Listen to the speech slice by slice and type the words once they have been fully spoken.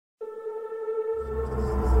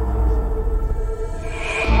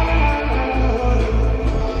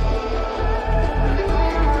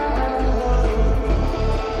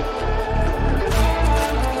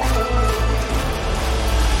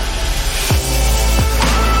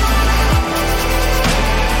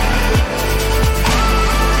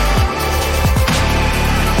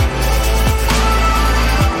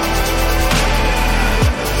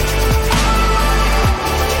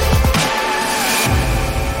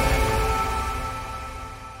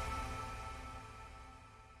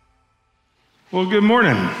Well, good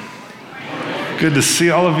morning. Good to see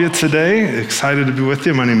all of you today. Excited to be with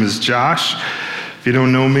you. My name is Josh. If you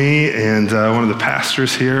don't know me, and one of the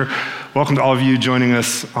pastors here, welcome to all of you joining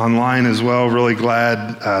us online as well. Really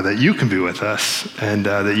glad that you can be with us and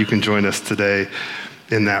that you can join us today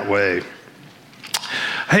in that way.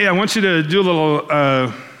 Hey, I want you to do a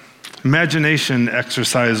little imagination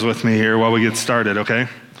exercise with me here while we get started, okay?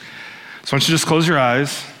 So I want you to just close your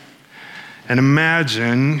eyes and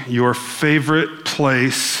imagine your favorite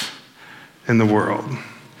place in the world,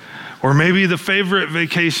 or maybe the favorite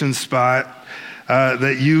vacation spot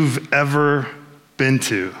that you've ever been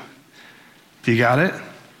to. Do you got it?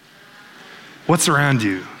 What's around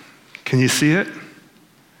you? Can you see it?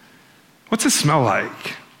 What's it smell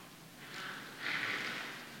like?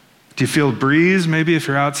 Do you feel a breeze maybe if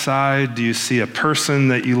you're outside? Do you see a person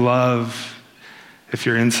that you love if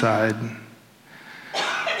you're inside?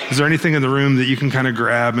 Is there anything in the room that you can kind of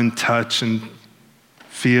grab and touch and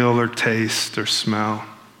feel or taste or smell?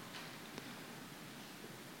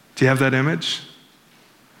 Do you have that image?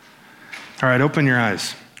 All right, open your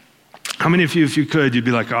eyes. How many of you, if you could, you'd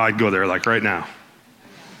be like, oh, I'd go there like right now?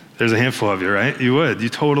 There's a handful of you, right? You would. You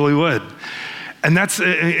totally would. And that's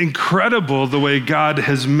incredible the way God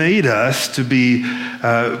has made us to be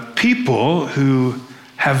people who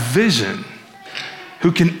have vision,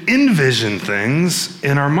 who can envision things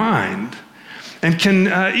in our mind, and can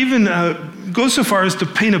even go so far as to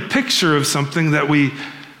paint a picture of something that we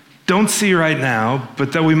don't see right now,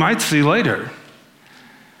 but that we might see later,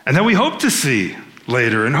 and that we hope to see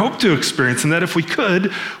later and hope to experience, and that if we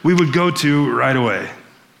could, we would go to right away.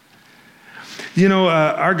 You know,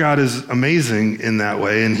 our God is amazing in that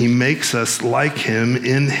way, and he makes us like him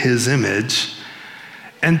in his image.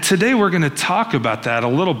 And today we're going to talk about that a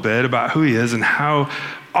little bit, about who he is and how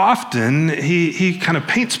often he kind of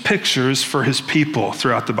paints pictures for his people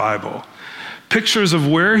throughout the Bible. Pictures of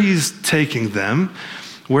where he's taking them,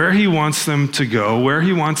 where he wants them to go, where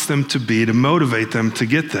he wants them to be to motivate them to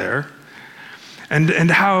get there, and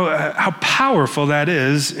how powerful that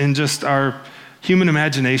is in just our human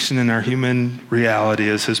imagination and our human reality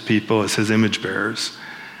as his people, as his image bearers.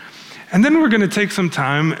 And then we're going to take some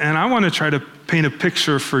time, and I want to try to paint a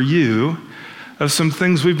picture for you of some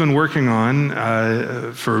things we've been working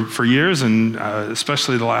on for years, and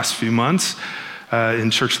especially the last few months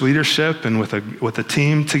in church leadership and with a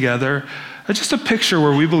team together. Just a picture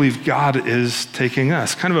where we believe God is taking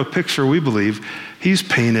us, kind of a picture we believe he's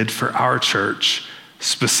painted for our church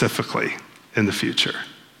specifically in the future.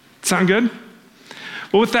 Sound good?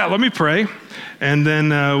 Well, with that, let me pray, and then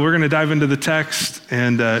we're going to dive into the text,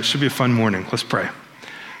 and it should be a fun morning. Let's pray.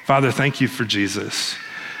 Father, thank you for Jesus.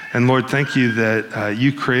 And Lord, thank you that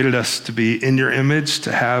you created us to be in your image,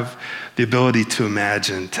 to have the ability to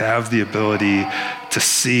imagine, to have the ability to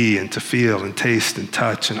see and to feel and taste and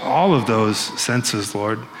touch and all of those senses,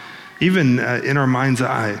 Lord, even in our mind's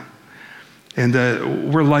eye. And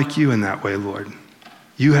we're like you in that way, Lord.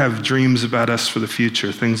 You have dreams about us for the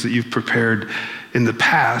future, things that you've prepared in the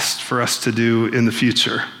past for us to do in the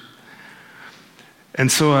future. And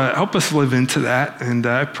so help us live into that. And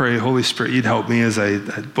I pray, Holy Spirit, you'd help me as I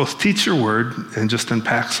both teach your word and just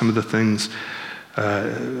unpack some of the things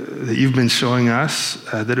that you've been showing us,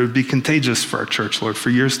 that it would be contagious for our church, Lord, for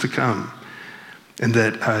years to come. And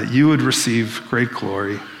that you would receive great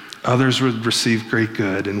glory, others would receive great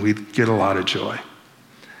good, and we'd get a lot of joy.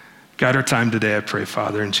 Guide our time today, I pray,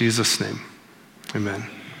 Father, in Jesus' name. Amen.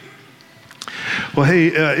 Well, hey,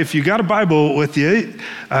 if you got a Bible with you,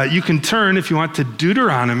 you can turn, if you want, to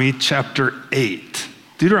Deuteronomy chapter 8.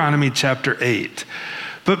 Deuteronomy chapter 8.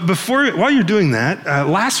 But while you're doing that,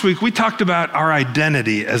 last week we talked about our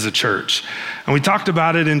identity as a church. And we talked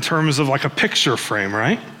about it in terms of like a picture frame,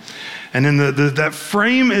 right? And then that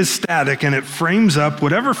frame is static, and it frames up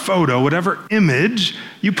whatever photo, whatever image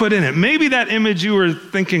you put in it. Maybe that image you were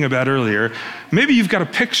thinking about earlier, maybe you've got a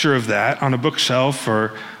picture of that on a bookshelf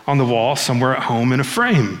or on the wall somewhere at home in a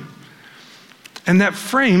frame. And that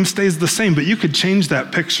frame stays the same, but you could change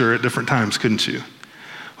that picture at different times, couldn't you?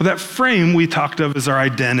 Well, that frame we talked of as our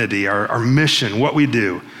identity, our mission, what we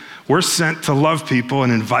do. We're sent to love people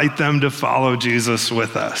and invite them to follow Jesus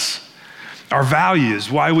with us. Our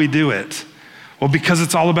values, why we do it. Well, because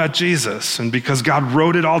it's all about Jesus, and because God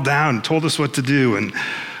wrote it all down, told us what to do, and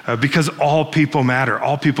because all people matter.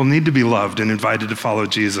 All people need to be loved and invited to follow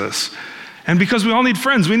Jesus. And because we all need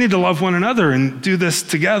friends, we need to love one another and do this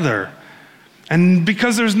together. And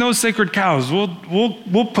because there's no sacred cows,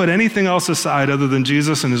 we'll put anything else aside other than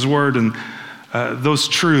Jesus and his word and those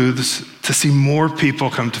truths to see more people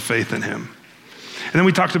come to faith in him. And then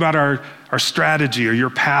we talked about our strategy or your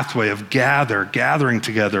pathway of gathering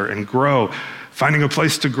together and grow finding a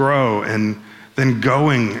place to grow, and then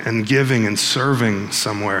going and giving and serving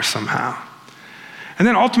somewhere somehow. And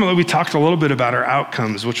then ultimately, we talked a little bit about our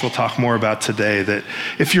outcomes, which we'll talk more about today, that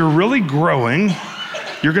if you're really growing,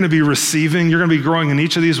 you're going to be receiving, you're going to be growing in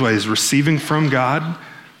each of these ways: receiving from God,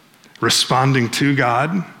 responding to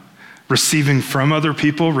God, receiving from other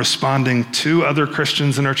people, responding to other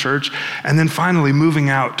Christians in our church, and then finally moving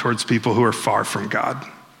out towards people who are far from God.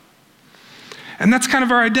 And that's kind of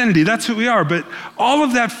our identity. That's who we are. But all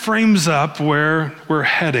of that frames up where we're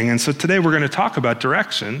heading. And so today we're going to talk about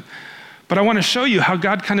direction. But I want to show you how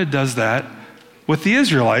God kind of does that with the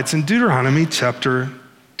Israelites in Deuteronomy chapter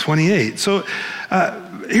 28. So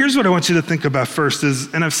here's what I want you to think about first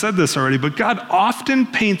is, and I've said this already, but God often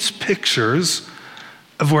paints pictures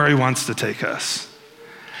of where he wants to take us.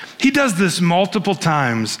 He does this multiple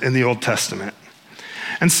times in the Old Testament.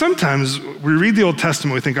 And sometimes we read the Old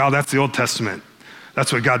Testament, we think, oh, that's the Old Testament.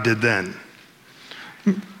 That's what God did then.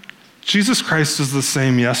 Jesus Christ is the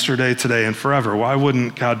same yesterday, today, and forever. Why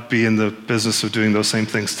wouldn't God be in the business of doing those same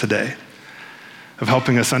things today? Of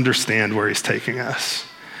helping us understand where he's taking us.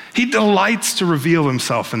 He delights to reveal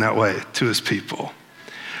himself in that way to his people.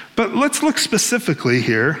 But let's look specifically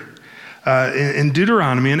here in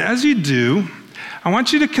Deuteronomy. And as you do, I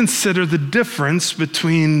want you to consider the difference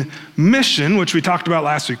between mission, which we talked about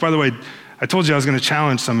last week. By the way, I told you I was going to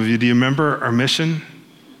challenge some of you. Do you remember our mission?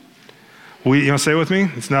 You want to say it with me?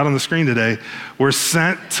 It's not on the screen today. We're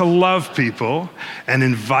sent to love people and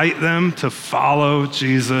invite them to follow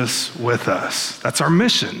Jesus with us. That's our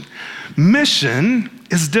mission. Mission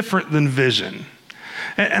is different than vision.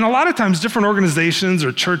 And a lot of times different organizations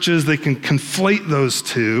or churches, they can conflate those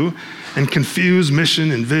two and confuse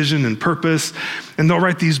mission and vision and purpose. And they'll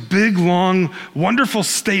write these big, long, wonderful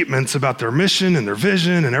statements about their mission and their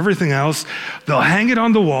vision and everything else. They'll hang it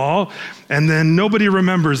on the wall, and then nobody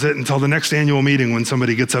remembers it until the next annual meeting when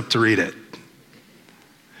somebody gets up to read it.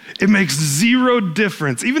 It makes zero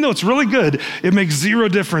difference. Even though it's really good, it makes zero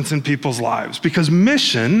difference in people's lives because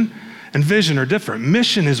mission and vision are different.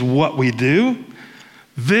 Mission is what we do.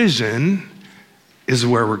 Vision is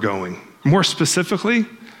where we're going. More specifically,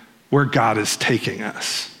 where God is taking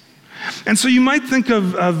us. And so you might think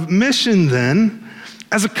of mission then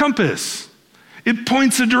as a compass. It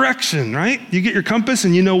points a direction, right? You get your compass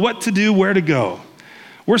and you know what to do, where to go.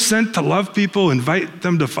 We're sent to love people, invite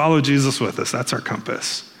them to follow Jesus with us. That's our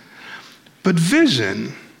compass. But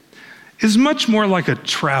vision is much more like a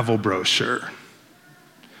travel brochure.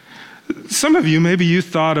 Some of you, maybe you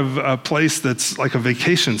thought of a place that's like a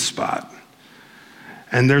vacation spot.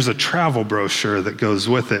 And there's a travel brochure that goes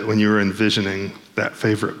with it when you were envisioning that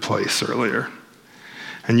favorite place earlier.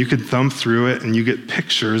 And you could thumb through it and you get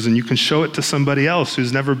pictures and you can show it to somebody else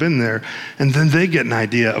who's never been there. And then they get an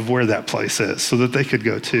idea of where that place is so that they could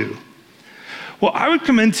go too. Well, I would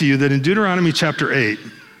commend to you that in Deuteronomy chapter 8,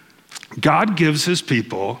 God gives his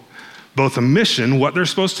people both a mission, what they're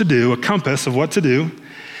supposed to do, a compass of what to do,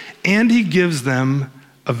 and he gives them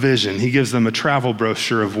a vision. He gives them a travel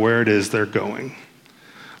brochure of where it is they're going.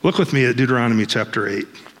 Look with me at Deuteronomy chapter 8.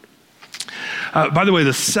 By the way,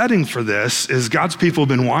 the setting for this is God's people have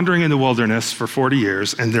been wandering in the wilderness for 40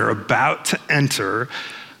 years, and they're about to enter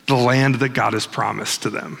the land that God has promised to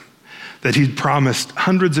them, that he'd promised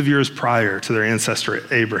hundreds of years prior to their ancestor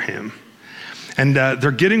Abraham. And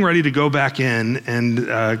they're getting ready to go back in,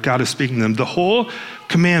 and God is speaking to them. The whole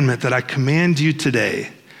commandment that I command you today,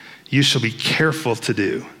 you shall be careful to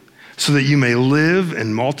do, so that you may live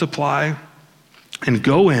and multiply and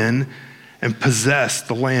go in and possess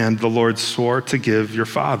the land the Lord swore to give your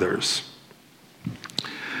fathers.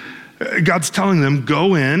 God's telling them,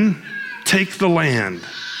 go in, take the land.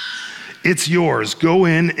 It's yours. Go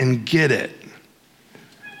in and get it.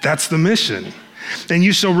 That's the mission. And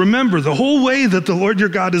you shall remember the whole way that the Lord your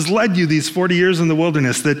God has led you these 40 years in the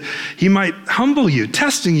wilderness, that he might humble you,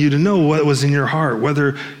 testing you to know what was in your heart,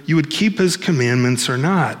 whether you would keep his commandments or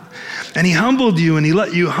not. And he humbled you and he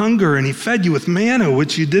let you hunger and he fed you with manna,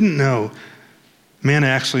 which you didn't know. Manna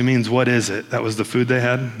actually means, what is it? That was the food they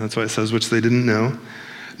had. That's why it says, which they didn't know.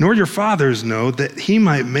 Nor your fathers know, that he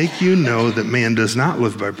might make you know that man does not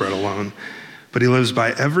live by bread alone, but he lives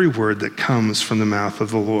by every word that comes from the mouth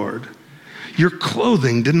of the Lord. Your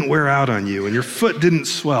clothing didn't wear out on you and your foot didn't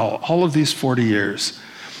swell all of these 40 years.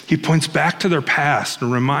 He points back to their past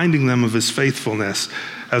and reminding them of his faithfulness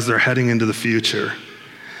as they're heading into the future.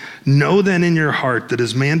 Know then in your heart that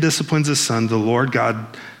as man disciplines his son, the Lord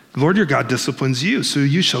your God disciplines you. So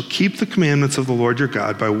you shall keep the commandments of the Lord your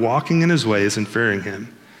God by walking in his ways and fearing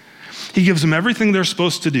him. He gives them everything they're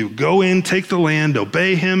supposed to do. Go in, take the land,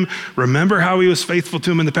 obey him, remember how he was faithful to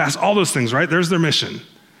them in the past, all those things, right? There's their mission.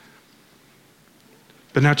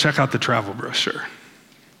 But now check out the travel brochure.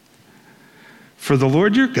 For the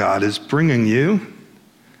Lord your God is bringing you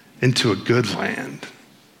into a good land.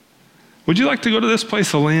 Would you like to go to this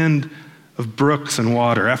place, a land of brooks and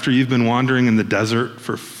water, after you've been wandering in the desert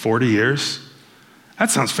for 40 years? That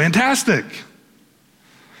sounds fantastic.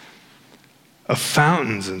 Of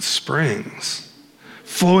fountains and springs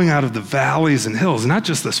flowing out of the valleys and hills, not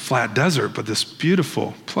just this flat desert, but this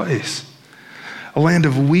beautiful place. A land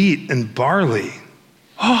of wheat and barley.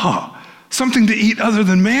 Oh, something to eat other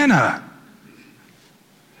than manna.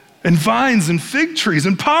 And vines and fig trees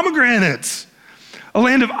and pomegranates. A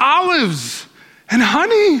land of olives and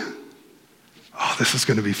honey. Oh, this is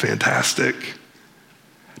going to be fantastic.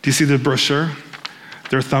 Do you see the brochure?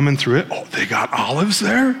 They're thumbing through it. Oh, they got olives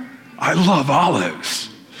there? I love olives,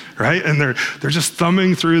 right? And they're just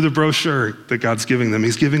thumbing through the brochure that God's giving them.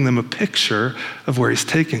 He's giving them a picture of where he's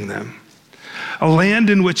taking them. A land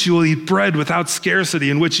in which you will eat bread without scarcity,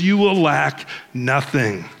 in which you will lack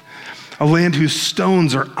nothing. A land whose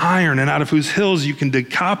stones are iron and out of whose hills you can dig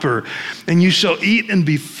copper. And you shall eat and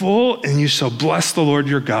be full, and you shall bless the Lord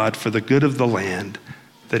your God for the good of the land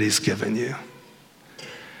that he's given you.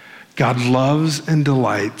 God loves and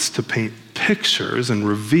delights to paint pictures and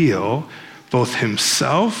reveal both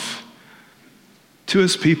himself to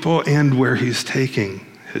his people and where he's taking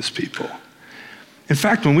his people. In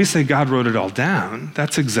fact, when we say God wrote it all down,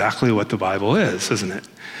 that's exactly what the Bible is, isn't it?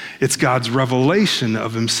 It's God's revelation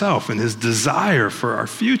of himself and his desire for our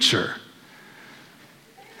future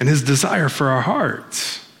and his desire for our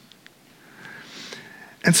hearts.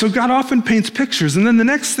 And so God often paints pictures, and then the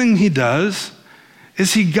next thing he does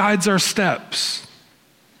is he guides our steps.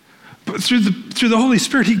 But through the Holy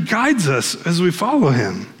Spirit, he guides us as we follow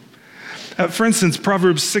him. For instance,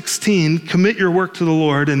 Proverbs 16, commit your work to the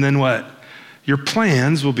Lord, and then what? Your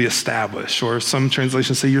plans will be established, or some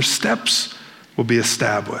translations say your steps will be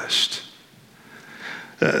established.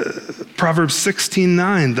 Proverbs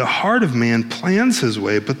 16:9, the heart of man plans his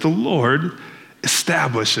way, but the Lord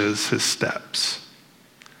establishes his steps.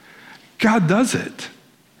 God does it.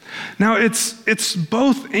 Now it's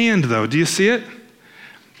both and though. Do you see it?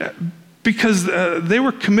 Because they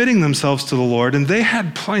were committing themselves to the Lord, and they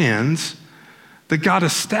had plans that God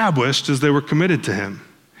established as they were committed to him.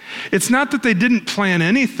 It's not that they didn't plan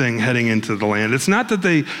anything heading into the land. It's not that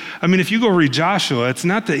if you go read Joshua, it's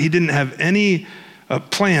not that he didn't have any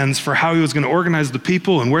plans for how he was going to organize the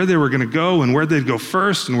people and where they were going to go and where they'd go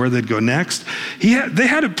first and where they'd go next. They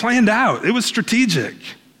had it planned out. It was strategic.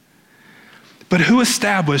 But who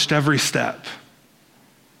established every step?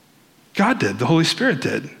 God did. The Holy Spirit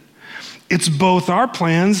did. It's both our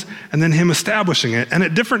plans and then him establishing it. And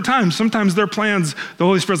at different times, sometimes their plans, the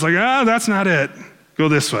Holy Spirit's like, that's not it. Go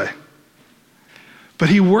this way. But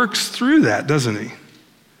he works through that, doesn't he?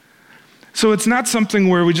 So it's not something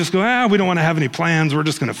where we just go, we don't want to have any plans. We're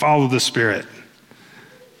just going to follow the Spirit.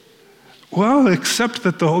 Well, except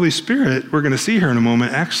that the Holy Spirit, we're going to see here in a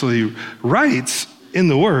moment, actually writes in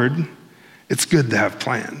the Word, it's good to have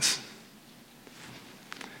plans.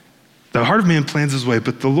 The heart of man plans his way,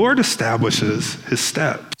 but the Lord establishes his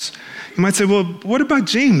steps. You might say, well, what about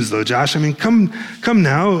James though, Josh? Come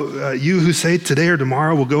now, you who say today or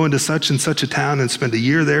tomorrow we'll go into such and such a town and spend a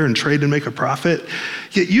year there and trade and make a profit.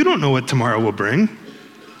 Yet you don't know what tomorrow will bring.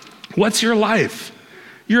 What's your life?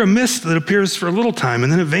 You're a mist that appears for a little time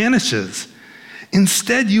and then it vanishes.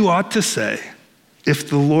 Instead, you ought to say, if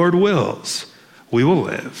the Lord wills, we will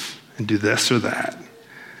live and do this or that.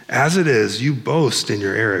 As it is, you boast in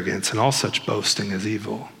your arrogance, and all such boasting is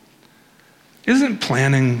evil. Isn't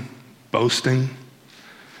planning boasting?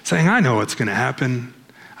 Saying, I know what's going to happen.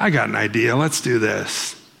 I got an idea. Let's do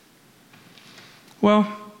this.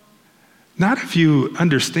 Well, not if you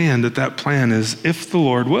understand that plan is if the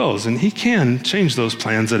Lord wills, and he can change those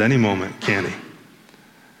plans at any moment, can he?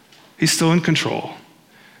 He's still in control,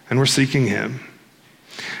 and we're seeking him.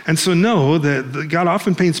 And so know that God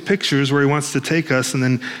often paints pictures where he wants to take us and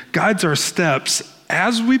then guides our steps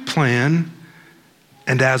as we plan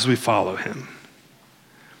and as we follow him.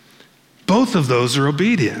 Both of those are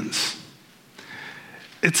obedience.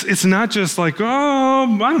 It's not just like, I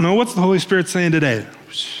don't know, what's the Holy Spirit saying today?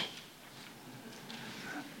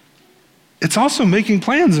 It's also making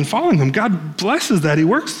plans and following him. God blesses that. He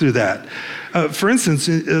works through that. For instance,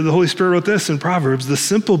 the Holy Spirit wrote this in Proverbs, the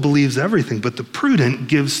simple believes everything, but the prudent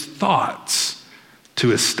gives thoughts to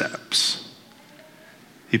his steps.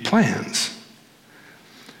 He plans.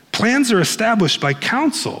 Plans are established by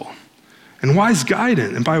counsel and wise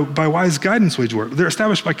guidance, and by wise guidance wage work. They're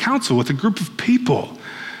established by counsel with a group of people.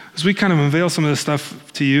 As we kind of unveil some of this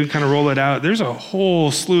stuff to you, kind of roll it out, there's a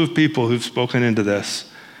whole slew of people who've spoken into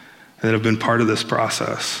this. that have been part of this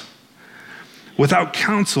process. Without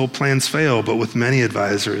counsel, plans fail, but with many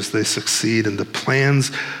advisors, they succeed, and the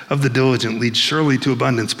plans of the diligent lead surely to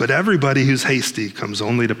abundance, but everybody who's hasty comes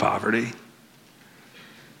only to poverty.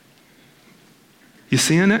 You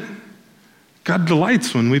seeing it? God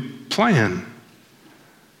delights when we plan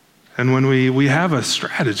and when we have a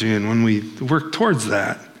strategy and when we work towards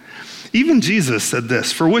that. Even Jesus said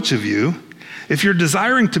this, "For which of you, if you're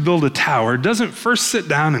desiring to build a tower, doesn't first sit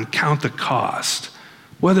down and count the cost,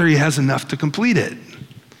 whether he has enough to complete it?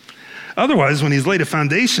 Otherwise, when he's laid a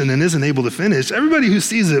foundation and isn't able to finish, everybody who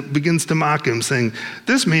sees it begins to mock him, saying,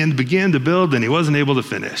 'This man began to build and he wasn't able to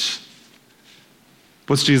finish.'"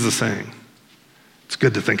 What's Jesus saying? It's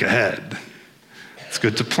good to think ahead. It's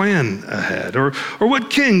good to plan ahead. Or what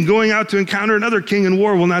king going out to encounter another king in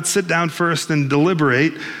war will not sit down first and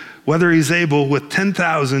deliberate whether he's able with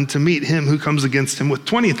 10,000 to meet him who comes against him with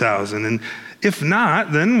 20,000? And if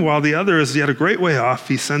not, then while the other is yet a great way off,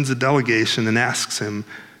 he sends a delegation and asks him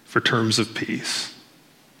for terms of peace.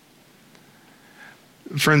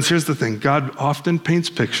 Friends, here's the thing. God often paints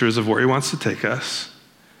pictures of where he wants to take us,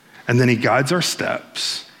 and then he guides our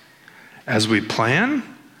steps as we plan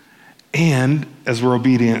and as we're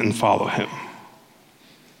obedient and follow him.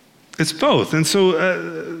 It's both. And so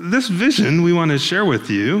this vision we want to share with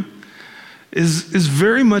you is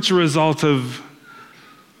very much a result of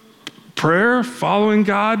prayer, following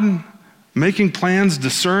God, making plans,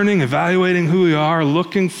 discerning, evaluating who we are,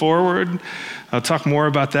 looking forward. I'll talk more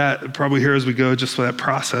about that probably here as we go, just for that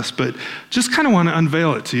process, but just kind of want to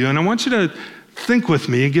unveil it to you. And I want you to think with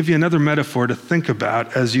me and give you another metaphor to think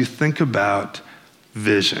about as you think about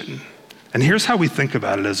vision. And here's how we think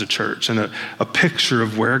about it as a church, and a picture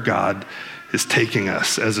of where God is taking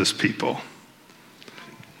us as his people.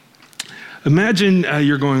 Imagine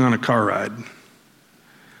you're going on a car ride.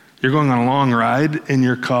 You're going on a long ride in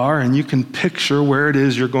your car, and you can picture where it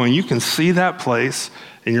is you're going. You can see that place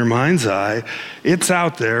in your mind's eye. It's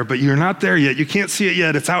out there, but you're not there yet. You can't see it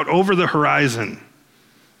yet. It's out over the horizon.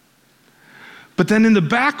 But then in the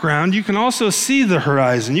background, you can also see the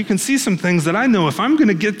horizon. You can see some things that I know if I'm going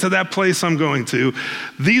to get to that place I'm going to,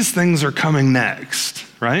 these things are coming next,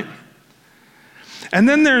 right? And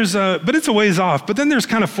then but it's a ways off, but then there's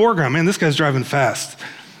kind of foreground. Man, this guy's driving fast.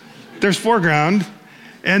 There's foreground,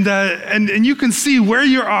 and you can see where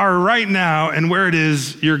you are right now and where it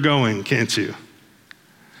is you're going, can't you?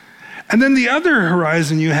 And then the other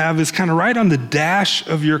horizon you have is kind of right on the dash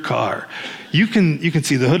of your car. You can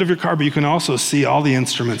see the hood of your car, but you can also see all the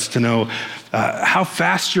instruments to know how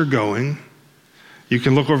fast you're going. You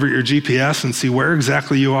can look over at your GPS and see where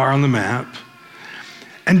exactly you are on the map.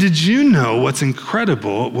 And did you know what's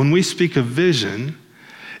incredible when we speak of vision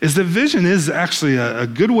is that vision is actually a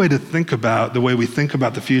good way to think about the way we think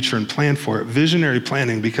about the future and plan for it, visionary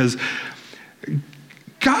planning, because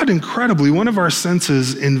God, incredibly, one of our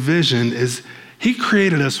senses in vision is he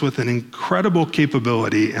created us with an incredible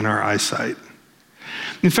capability in our eyesight.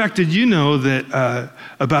 In fact, did you know that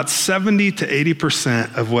about 70 to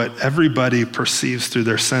 80% of what everybody perceives through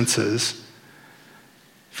their senses,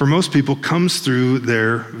 for most people, comes through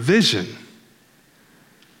their vision?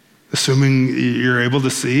 Assuming you're able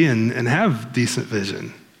to see and have decent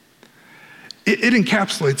vision. It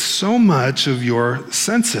encapsulates so much of your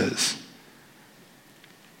senses.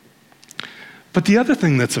 But the other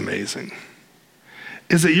thing that's amazing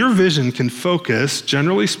is that your vision can focus,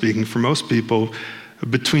 generally speaking, for most people,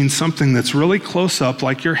 between something that's really close up,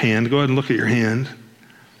 like your hand, go ahead and look at your hand,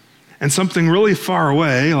 and something really far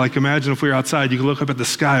away, like imagine if we were outside, you could look up at the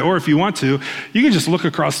sky, or if you want to, you can just look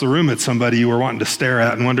across the room at somebody you were wanting to stare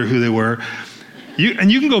at and wonder who they were. And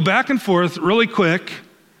you can go back and forth really quick.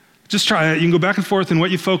 Just try it. You can go back and forth in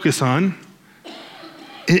what you focus on.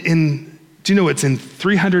 Do you know it's in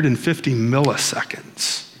 350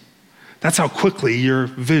 milliseconds? That's how quickly your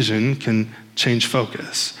vision can change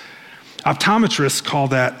focus. Optometrists call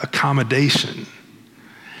that accommodation.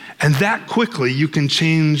 And that quickly you can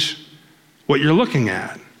change what you're looking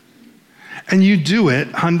at. And you do it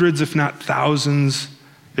hundreds, if not thousands,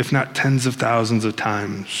 if not tens of thousands of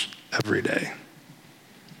times every day.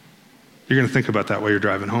 You're going to think about that while you're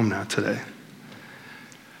driving home now today.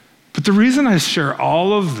 But the reason I share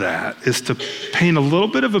all of that is to paint a little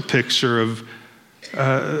bit of a picture of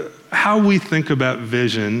how we think about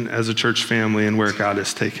vision as a church family and where God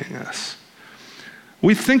is taking us.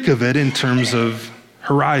 We think of it in terms of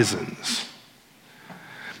horizons.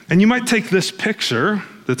 And you might take this picture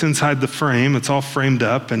that's inside the frame, it's all framed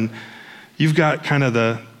up, and you've got kind of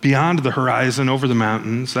the beyond the horizon over the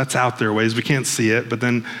mountains. That's out there ways, we can't see it, but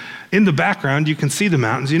then in the background you can see the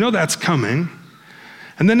mountains. You know that's coming.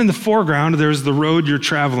 And then in the foreground, there's the road you're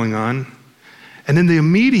traveling on. And in the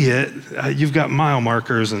immediate, you've got mile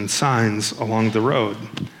markers and signs along the road.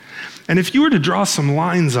 And if you were to draw some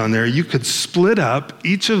lines on there, you could split up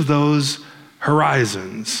each of those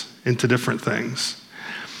horizons into different things.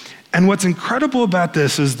 And what's incredible about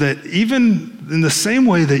this is that even in the same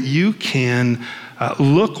way that you can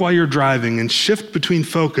look while you're driving and shift between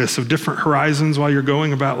focus of different horizons while you're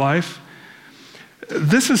going about life,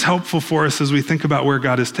 this is helpful for us as we think about where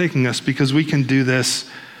God is taking us, because we can do this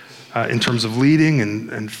in terms of leading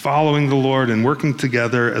and following the Lord and working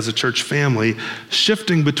together as a church family,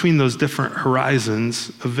 shifting between those different horizons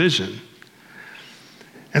of vision.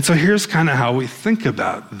 And so here's kind of how we think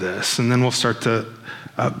about this, and then we'll start to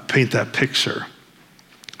paint that picture.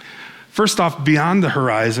 First off, beyond the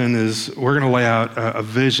horizon is we're going to lay out a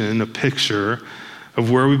vision, a picture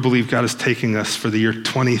of where we believe God is taking us for the year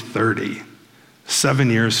 2030, 7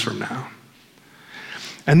 years from now.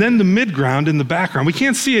 And then the midground in the background, we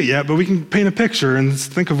can't see it yet, but we can paint a picture and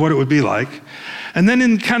think of what it would be like. And then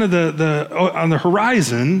in kind of on the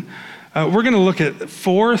horizon, we're going to look at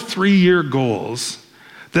 4 3-year goals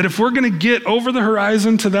that if we're going to get over the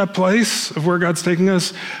horizon to that place of where God's taking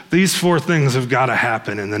us, these 4 things have got to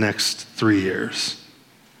happen in the next 3 years.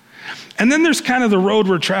 And then there's kind of the road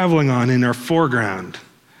we're traveling on in our foreground.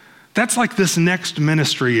 That's like this next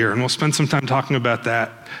ministry year, and we'll spend some time talking about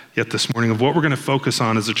that yet this morning, of what we're going to focus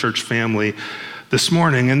on as a church family this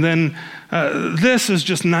morning. And then this is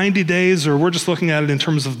just 90 days, or we're just looking at it in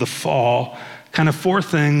terms of the fall, kind of 4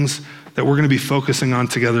 things that we're going to be focusing on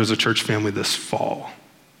together as a church family this fall.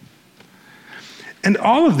 And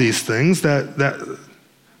all of these things, those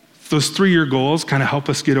 3-year goals kind of help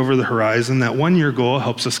us get over the horizon. That 1-year goal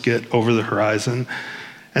helps us get over the horizon.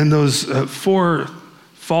 And those 4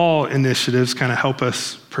 fall initiatives kind of help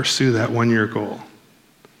us pursue that 1-year goal.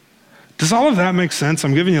 Does all of that make sense?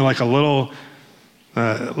 I'm giving you like a little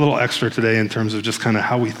extra today in terms of just kind of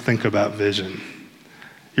how we think about vision.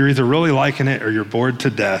 You're either really liking it or you're bored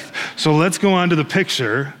to death. So let's go on to the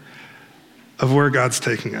picture of where God's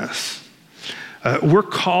taking us. We're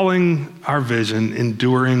calling our vision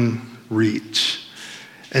enduring reach.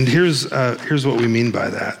 And here's what we mean by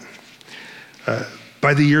that.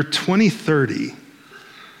 By the year 2030,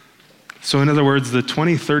 so in other words, the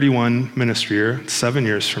 2031 ministry year, 7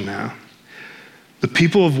 years from now, the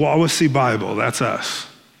people of Wawasee Bible, that's us,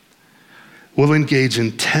 will engage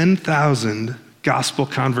in 10,000 gospel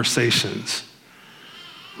conversations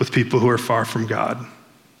with people who are far from God,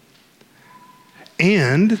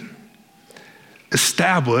 and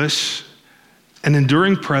establish an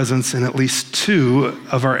enduring presence in at least 2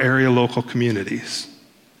 of our area local communities.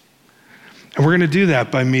 And we're going to do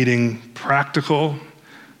that by meeting practical,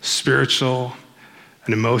 spiritual,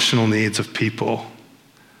 and emotional needs of people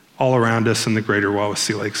all around us in the Greater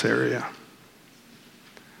Wawasee Lakes Area.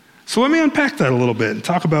 So let me unpack that a little bit and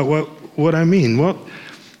talk about what I mean. Well,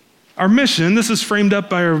 our mission, this is framed up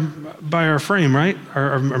by our frame, right?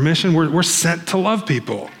 Our mission, we're sent to love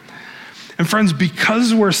people. And friends,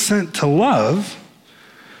 because we're sent to love,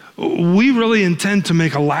 we really intend to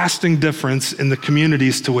make a lasting difference in the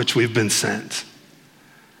communities to which we've been sent.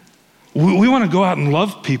 We want to go out and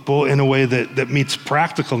love people in a way that meets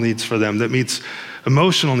practical needs for them, that meets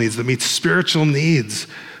emotional needs, that meets spiritual needs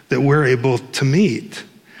that we're able to meet,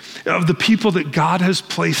 of the people that God has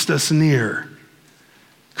placed us near.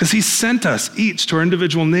 Because He sent us each to our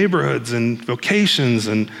individual neighborhoods and vocations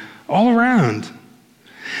and all around.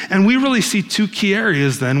 And we really see 2 key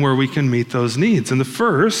areas then where we can meet those needs. And the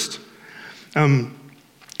first,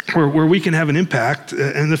 where we can have an impact,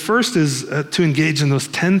 and the first is to engage in those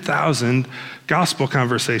 10,000 gospel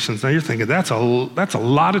conversations. Now you're thinking, that's a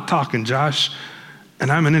lot of talking, Josh,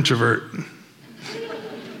 and I'm an introvert.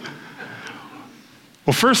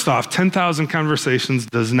 Well, first off, 10,000 conversations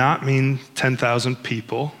does not mean 10,000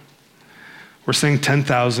 people. We're saying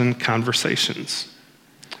 10,000 conversations.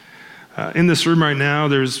 In this room right now,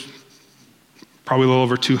 there's probably a little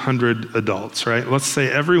over 200 adults, right? Let's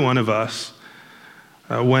say every one of us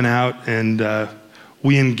went out and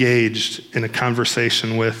we engaged in a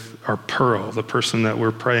conversation with our Pearl, the person that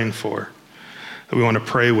we're praying for, that we want to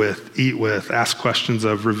pray with, eat with, ask questions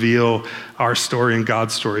of, reveal our story and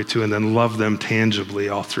God's story to, and then love them tangibly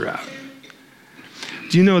all throughout.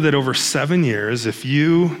 Do you know that over 7 years, if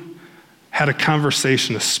you had a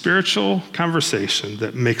conversation, a spiritual conversation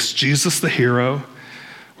that makes Jesus the hero,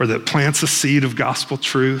 or that plants a seed of gospel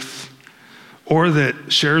truth, or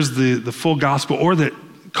that shares the full gospel, or that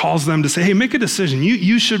calls them to say, hey, make a decision.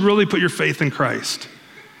 You should really put your faith in Christ.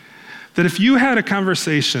 That if you had a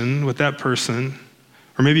conversation with that person,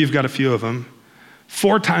 or maybe you've got a few of them,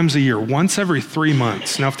 4 times a year, once every 3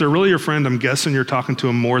 months. Now, if they're really your friend, I'm guessing you're talking to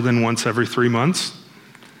them more than once every 3 months.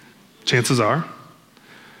 Chances are.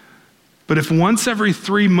 But if once every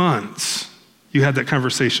 3 months you had that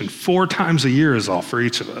conversation, 4 times a year is all for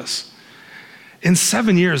each of us. In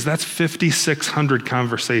 7 years, that's 5,600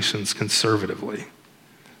 conversations conservatively.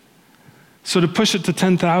 So to push it to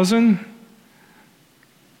 10,000,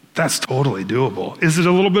 that's totally doable. Is it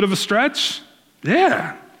a little bit of a stretch?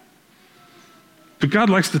 Yeah. But God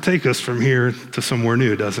likes to take us from here to somewhere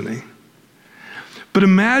new, doesn't he? But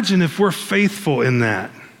imagine if we're faithful in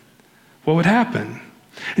that, what would happen?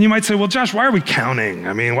 And you might say, well, Josh, why are we counting?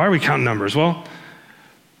 Why are we counting numbers? Well,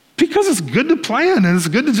 because it's good to plan and it's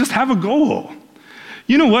good to just have a goal.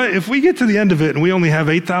 You know what? If we get to the end of it and we only have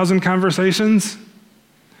 8,000 conversations,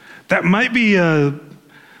 that might be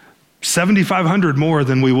 7,500 more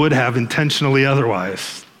than we would have intentionally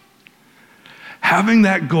otherwise. Having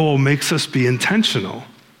that goal makes us be intentional.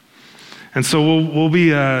 And so we'll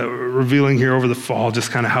be revealing here over the fall just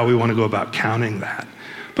kind of how we want to go about counting that.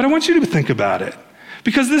 But I want you to think about it.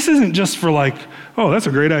 Because this isn't just for like, oh, that's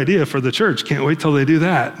a great idea for the church. Can't wait till they do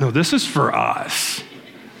that. No, this is for us.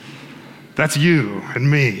 That's you and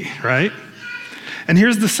me, right? And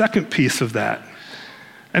here's the second piece of that.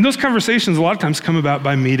 And those conversations a lot of times come about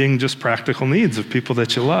by meeting just practical needs of people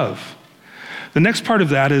that you love. The next part of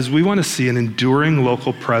that is we want to see an enduring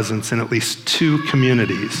local presence in at least 2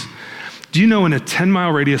 communities. Do you know in a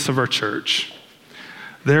 10-mile radius of our church,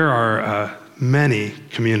 there are many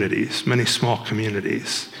communities, many small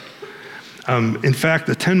communities. In fact,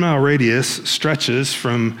 the 10-mile radius stretches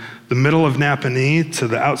from the middle of Napanee to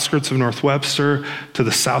the outskirts of North Webster to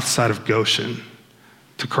the south side of Goshen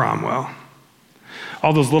to Cromwell.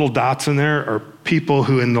 All those little dots in there are people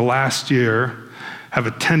who in the last year have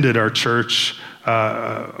attended our church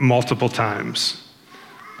multiple times,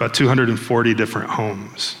 about 240 different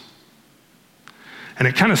homes. And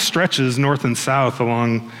it kind of stretches north and south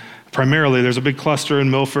along, primarily there's a big cluster in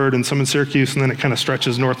Milford and some in Syracuse, and then it kind of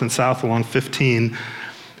stretches north and south along 15.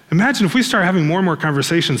 Imagine if we start having more and more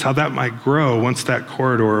conversations, how that might grow once that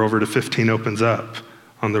corridor over to 15 opens up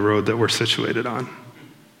on the road that we're situated on.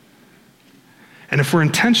 And if we're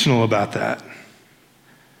intentional about that,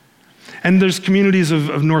 and there's communities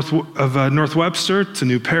of North Webster to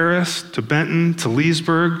New Paris, to Benton, to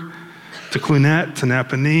Leesburg, to Clunette, to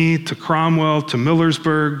Napanee, to Cromwell, to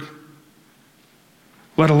Millersburg,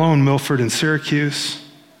 let alone Milford and Syracuse,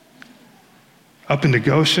 up into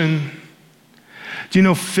Goshen. Do you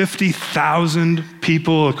know 50,000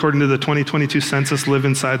 people, according to the 2022 census, live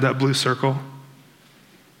inside that blue circle?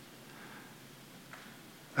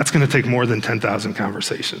 That's going to take more than 10,000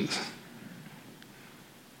 conversations.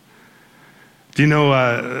 Do you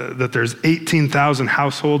know that there's 18,000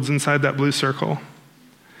 households inside that blue circle?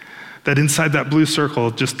 That inside that blue circle,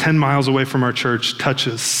 just 10 miles away from our church,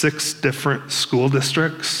 touches 6 different school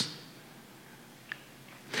districts?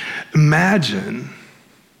 Imagine,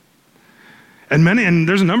 and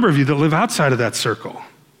there's a number of you that live outside of that circle.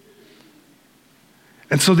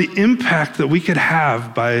 And so the impact that we could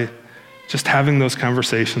have by just having those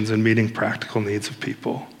conversations and meeting practical needs of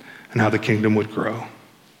people and how the kingdom would grow.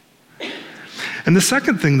 And the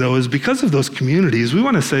second thing, though, is because of those communities, we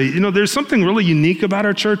want to say, there's something really unique about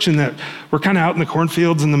our church in that we're kind of out in the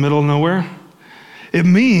cornfields in the middle of nowhere. It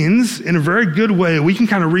means, in a very good way, we can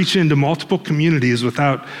kind of reach into multiple communities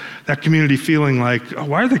without that community feeling like, oh,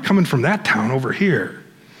 why are they coming from that town over here?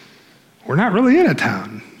 We're not really in a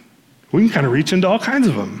town. We can kind of reach into all kinds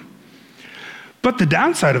of them. But the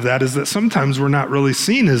downside of that is that sometimes we're not really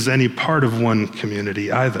seen as any part of one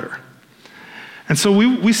community either. And so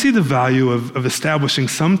we see the value of establishing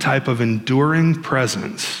some type of enduring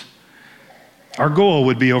presence. Our goal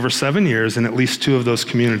would be over 7 years in at least 2 of those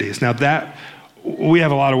communities. Now that, we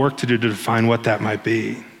have a lot of work to do to define what that might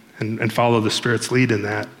be and follow the Spirit's lead in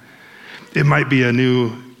that. It might be a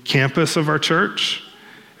new campus of our church.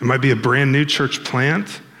 It might be a brand new church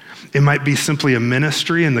plant. It might be simply a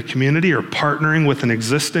ministry in the community or partnering with an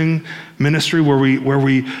existing ministry where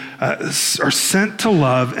we are sent to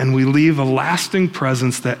love and we leave a lasting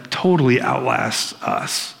presence that totally outlasts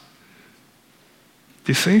us.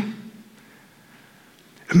 Do you see?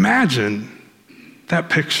 Imagine that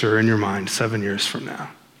picture in your mind 7 years from now.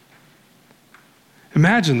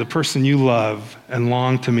 Imagine the person you love and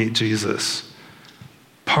long to meet Jesus,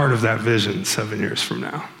 part of that vision 7 years from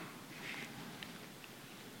now.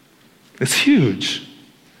 It's huge.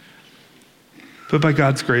 But by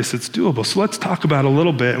God's grace, it's doable. So let's talk about a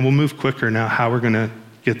little bit, and we'll move quicker now, how we're going to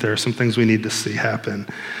get there, some things we need to see happen.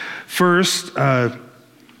 First,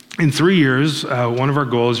 in 3 years, one of our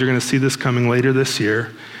goals, you're going to see this coming later this year,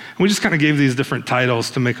 and We just kind of gave these different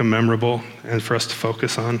titles to make them memorable and for us to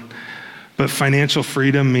focus on. But financial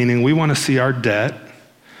freedom, meaning we want to see our debt,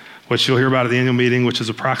 which you'll hear about at the annual meeting, which is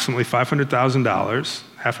approximately $500,000,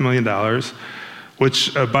 $500,000,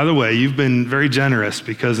 which, by the way, you've been very generous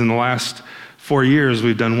because in the last 4 years,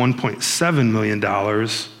 we've done $1.7 million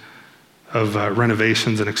of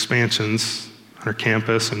renovations and expansions on our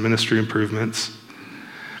campus and ministry improvements.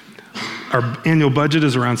 Our annual budget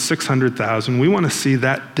is around $600,000. We want to see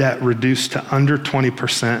that debt reduced to under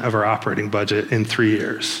 20% of our operating budget in 3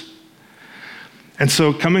 years. And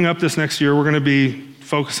so coming up this next year, we're going to be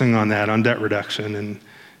focusing on that, on debt reduction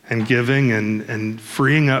and giving and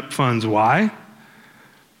freeing up funds. Why?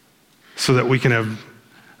 So that we can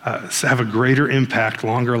have a greater impact,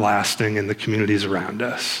 longer lasting in the communities around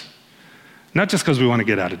us. Not just because we want to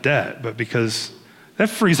get out of debt, but because that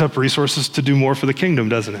frees up resources to do more for the kingdom,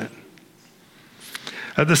 doesn't it?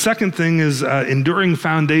 The second thing is enduring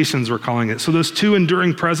foundations, we're calling it. So those 2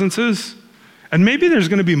 enduring presences, and maybe there's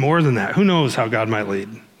going to be more than that. Who knows how God might lead?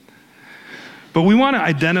 But we want to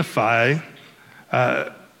identify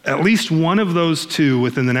at least one of those 2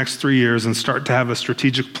 within the next 3 years and start to have a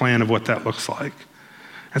strategic plan of what that looks like.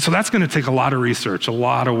 And so that's going to take a lot of research, a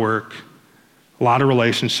lot of work, a lot of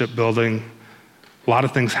relationship building, a lot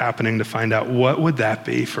of things happening to find out what would that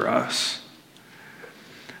be for us.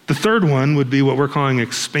 The third one would be what we're calling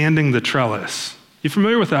expanding the trellis. You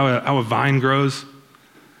familiar with how a vine grows?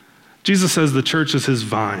 Jesus says the church is his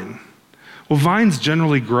vine. Well, vines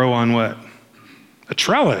generally grow on what? A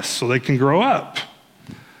trellis, so they can grow up.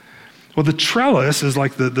 Well, the trellis is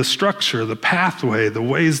like the structure, the pathway, the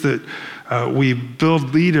ways that we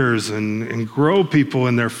build leaders and grow people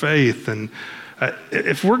in their faith. And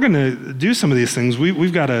if we're going to do some of these things,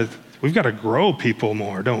 we've got to grow people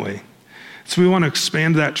more, don't we? So we want to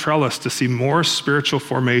expand that trellis to see more spiritual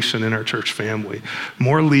formation in our church family,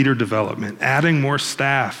 more leader development, adding more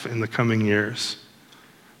staff in the coming years.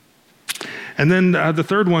 And then the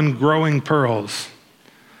third one, growing pearls.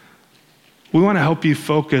 We want to help you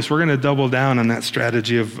focus. We're going to double down on that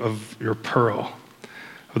strategy of your pearl,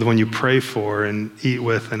 of the one you pray for and eat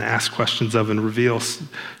with and ask questions of and reveal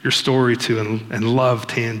your story to and love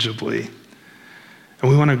tangibly. And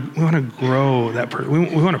we want to grow that person.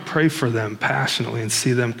 We want to pray for them passionately and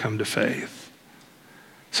see them come to faith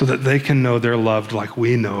so that they can know they're loved like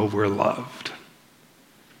we know we're loved.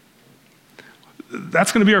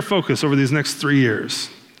 That's going to be our focus over these next 3 years,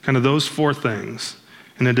 kind of those 4 things,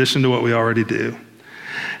 in addition to what we already do.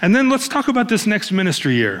 And then let's talk about this next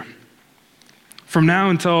ministry year. From now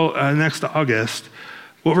until next August,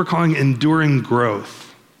 what we're calling enduring growth.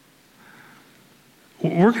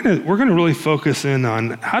 We're gonna really focus in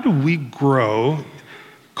on how do we grow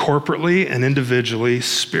corporately and individually,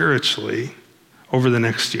 spiritually, over the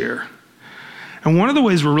next year. And one of the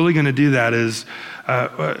ways we're really gonna do that is,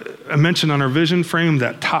 I mentioned on our vision frame,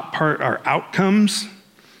 that top part, our outcomes,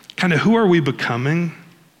 kind of who are we becoming?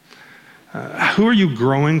 Who are you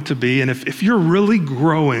growing to be? And if you're really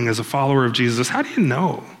growing as a follower of Jesus, how do you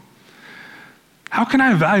know? How can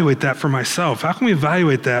I evaluate that for myself? How can we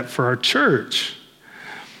evaluate that for our church?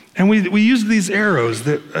 And we use these arrows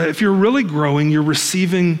that if you're really growing, you're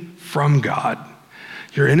receiving from God.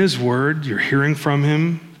 You're in his word, you're hearing from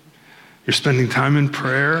him, you're spending time in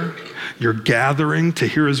prayer, you're gathering to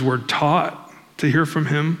hear his word taught, to hear from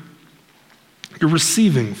him. You're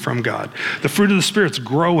receiving from God. The fruit of the Spirit's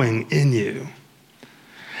growing in you.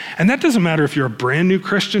 And that doesn't matter if you're a brand new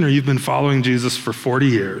Christian or you've been following Jesus for 40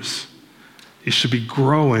 years. You should be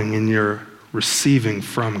growing in your receiving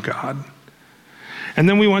from God. And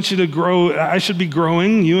then we want you to grow, I should be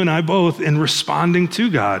growing, you and I both, in responding to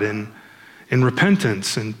God, in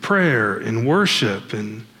repentance, in prayer, in worship,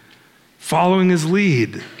 in following his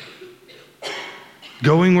lead,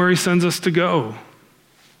 going where he sends us to go.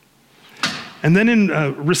 And then in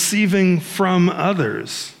receiving from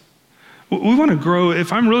others. We want to grow.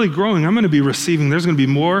 If I'm really growing, I'm going to be receiving. There's going to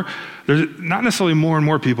be more, there's not necessarily more and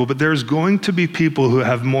more people, but there's going to be people who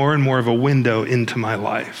have more and more of a window into my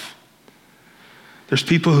life. There's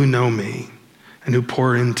people who know me and who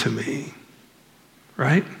pour into me,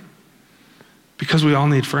 right? Because we all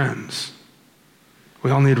need friends. We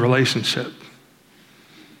all need relationship.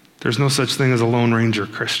 There's no such thing as a Lone Ranger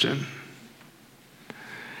Christian.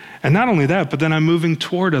 And not only that, but then I'm moving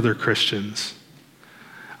toward other Christians.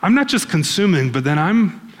 I'm not just consuming, but then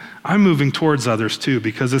I'm moving towards others too,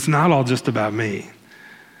 because it's not all just about me.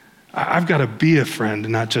 I've got to be a friend,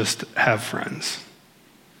 not just have friends.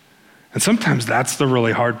 And sometimes that's the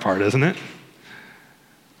really hard part, isn't it?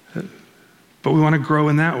 But we want to grow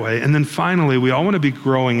in that way. And then finally, we all want to be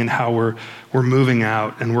growing in how we're moving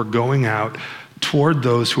out and we're going out toward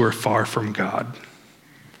those who are far from God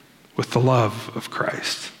with the love of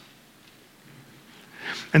Christ.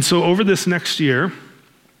 And so over this next year,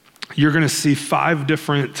 you're going to see 5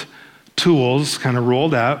 different tools kind of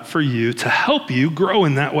rolled out for you to help you grow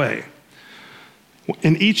in that way.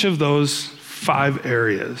 In each of those 5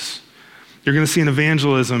 areas, you're going to see an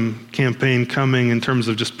evangelism campaign coming in terms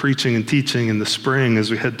of just preaching and teaching in the spring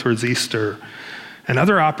as we head towards Easter, and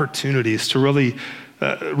other opportunities to really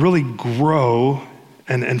grow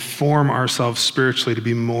and form ourselves spiritually to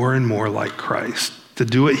be more and more like Christ, to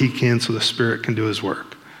do what he can so the Spirit can do his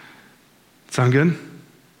work. Sound good?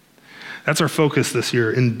 That's our focus this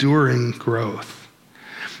year, enduring growth.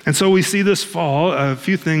 And so we see this fall a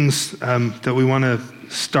few things that we want to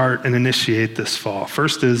start and initiate this fall.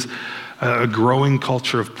 First is a growing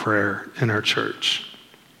culture of prayer in our church.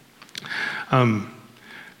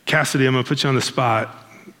 Cassidy, I'm going to put you on the spot,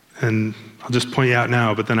 and I'll just point you out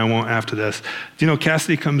now, but then I won't after this. Do you know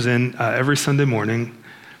Cassidy comes in every Sunday morning.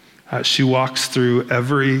 She walks through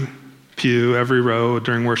every pew, every row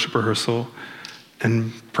during worship rehearsal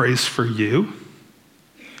and prays for you.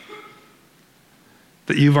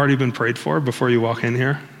 That you've already been prayed for before you walk in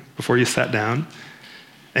here, before you sat down.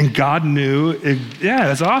 And God knew,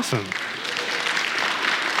 that's awesome.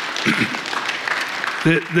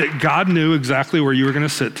 that God knew exactly where you were going to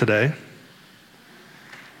sit today.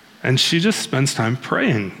 And she just spends time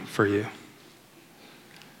praying for you.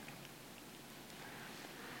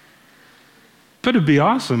 But it'd be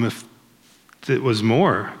awesome if it was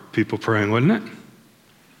more people praying, wouldn't it?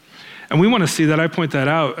 And we want to see that. I point that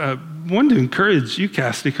out. One, to encourage you,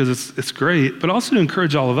 Cassidy, because it's great, but also to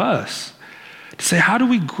encourage all of us to say, how do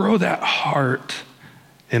we grow that heart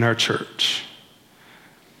in our church?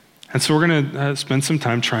 And so we're going to spend some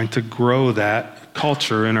time trying to grow that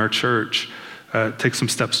culture in our church, take some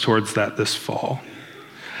steps towards that this fall.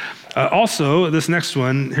 Also, this next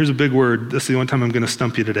one, here's a big word. This is the only time I'm going to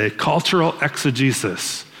stump you today. Cultural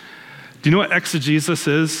exegesis. Do you know what exegesis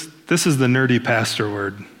is? This is the nerdy pastor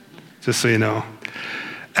word, just so you know.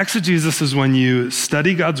 Exegesis is when you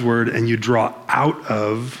study God's word and you draw out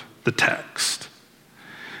of the text.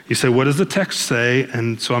 You say, what does the text say?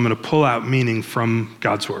 And so I'm going to pull out meaning from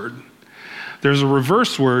God's word. There's a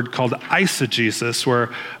reverse word called eisegesis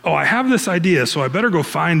where, I have this idea, so I better go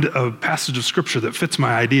find a passage of scripture that fits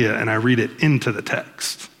my idea and I read it into the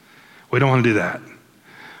text. We don't want to do that.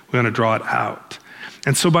 We want to draw it out.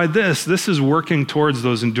 And so by this is working towards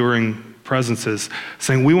those enduring presences,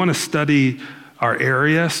 saying we want to study our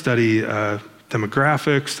area, study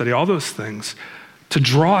demographics, study all those things to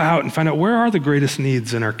draw out and find out where are the greatest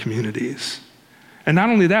needs in our communities. And not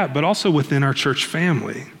only that, but also within our church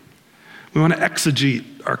family. We want to exegete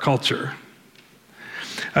our culture.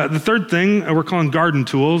 The third thing we're calling garden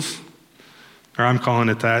tools, or I'm calling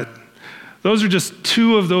it that. Those are just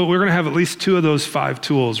 2 of those. We're going to have at least 2 of those 5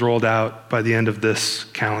 tools rolled out by the end of this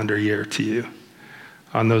calendar year to you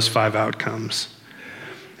on those 5 outcomes.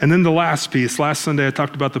 And then the last piece. Last Sunday I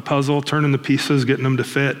talked about the puzzle, turning the pieces, getting them to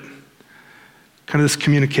fit. Kind of this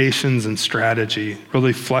communications and strategy,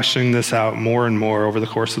 really fleshing this out more and more over the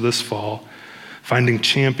course of this fall, finding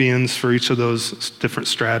champions for each of those different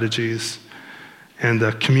strategies, and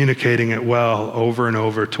communicating it well over and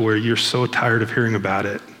over to where you're so tired of hearing about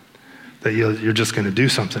it that you're just going to do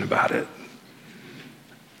something about it.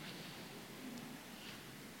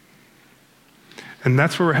 And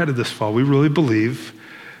that's where we're headed this fall. We really believe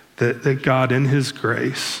that God, in his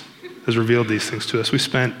grace, has revealed these things to us. We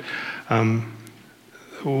spent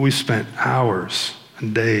hours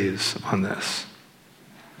and days on this.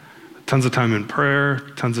 Tons of time in prayer,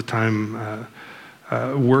 tons of time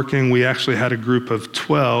working. We actually had a group of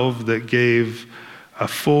 12 that gave a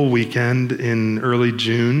full weekend in early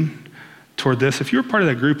June toward this. If you're part of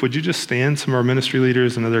that group, would you just stand? Some of our ministry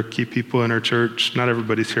leaders and other key people in our church. Not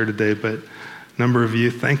everybody's here today, but a number of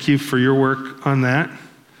you. Thank you for your work on that.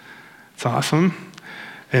 It's awesome.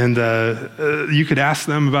 And you could ask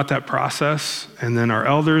them about that process. And then our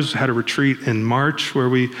elders had a retreat in March where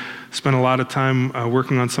we spent a lot of time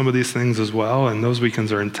working on some of these things as well. And those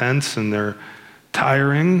weekends are intense and they're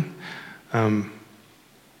tiring.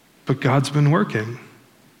 But God's been working.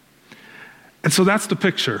 And so that's the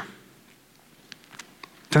picture.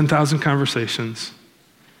 10,000 conversations,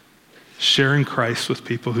 sharing Christ with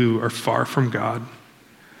people who are far from God,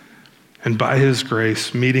 and by his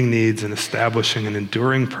grace, meeting needs and establishing an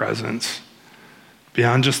enduring presence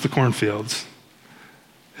beyond just the cornfields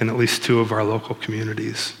in at least 2 of our local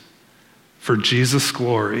communities for Jesus'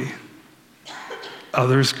 glory,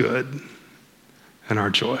 others' good, and our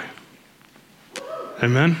joy.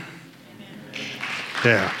 Amen?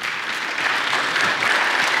 Yeah.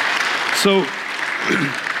 So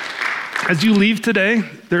As you leave today,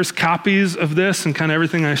 there's copies of this and kind of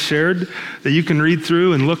everything I shared that you can read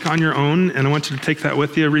through and look on your own. And I want you to take that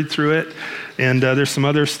with you, read through it. And there's some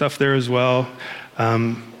other stuff there as well.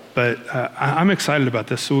 But I'm excited about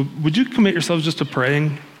this. So would you commit yourselves just to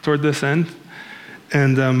praying toward this end?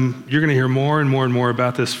 And you're going to hear more and more and more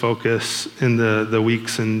about this focus in the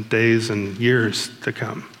weeks and days and years to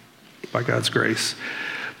come, by God's grace.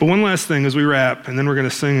 But one last thing as we wrap, and then we're going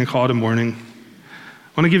to sing and call it a morning.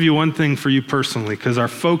 I want to give you one thing for you personally, because our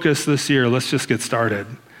focus this year, let's just get started,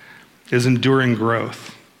 is enduring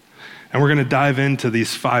growth. And we're going to dive into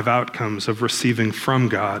these 5 outcomes of receiving from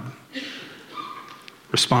God,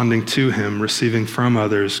 responding to him, receiving from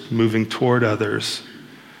others, moving toward others,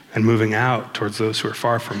 and moving out towards those who are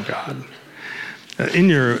far from God. In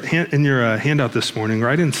your handout this morning,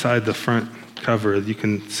 right inside the front cover, you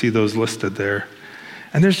can see those listed there.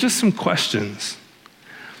 And there's just some questions.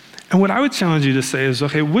 And what I would challenge you to say is,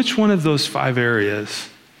 okay, which one of those 5 areas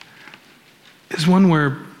is one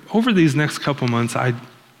where over these next couple months, I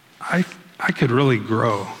could really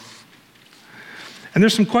grow? And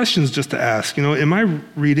there's some questions just to ask. Am I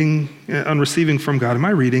reading, on receiving from God, am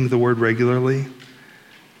I reading the word regularly?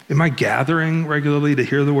 Am I gathering regularly to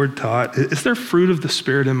hear the word taught? Is there fruit of the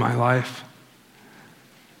Spirit in my life?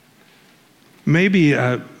 Maybe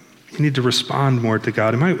you need to respond more to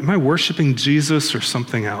God. Am I worshiping Jesus or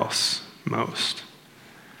something else most?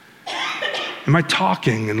 Am I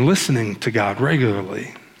talking and listening to God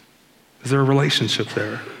regularly? Is there a relationship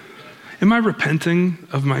there? Am I repenting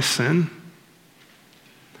of my sin?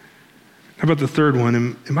 How about the third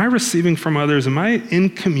one? Am I receiving from others? Am I in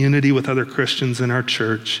community with other Christians in our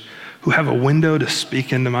church who have a window to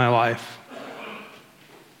speak into my life?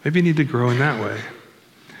 Maybe you need to grow in that way.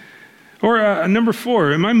 Or number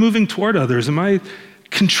 4, am I moving toward others? Am I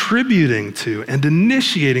contributing to and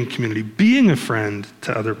initiating community, being a friend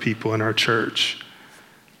to other people in our church?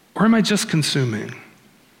 Or am I just consuming?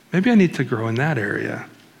 Maybe I need to grow in that area.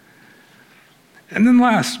 And then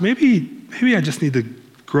last, maybe I just need to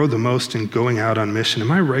grow the most in going out on mission.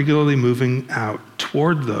 Am I regularly moving out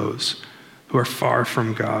toward those who are far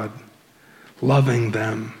from God, loving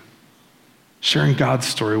them, sharing God's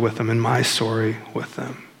story with them and my story with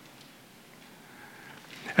them?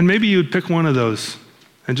 And maybe you'd pick one of those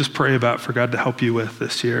and just pray about for God to help you with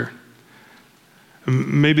this year.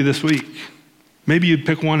 Maybe this week. Maybe you'd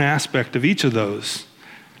pick one aspect of each of those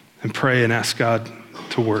and pray and ask God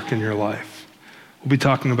to work in your life. We'll be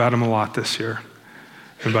talking about them a lot this year.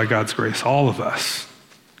 And by God's grace, all of us,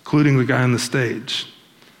 including the guy on the stage,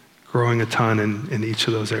 growing a ton in each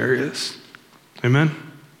of those areas. Amen?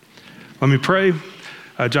 Let me pray.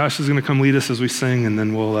 Josh is going to come lead us as we sing, and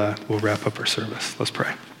then we'll wrap up our service. Let's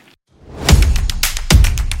pray.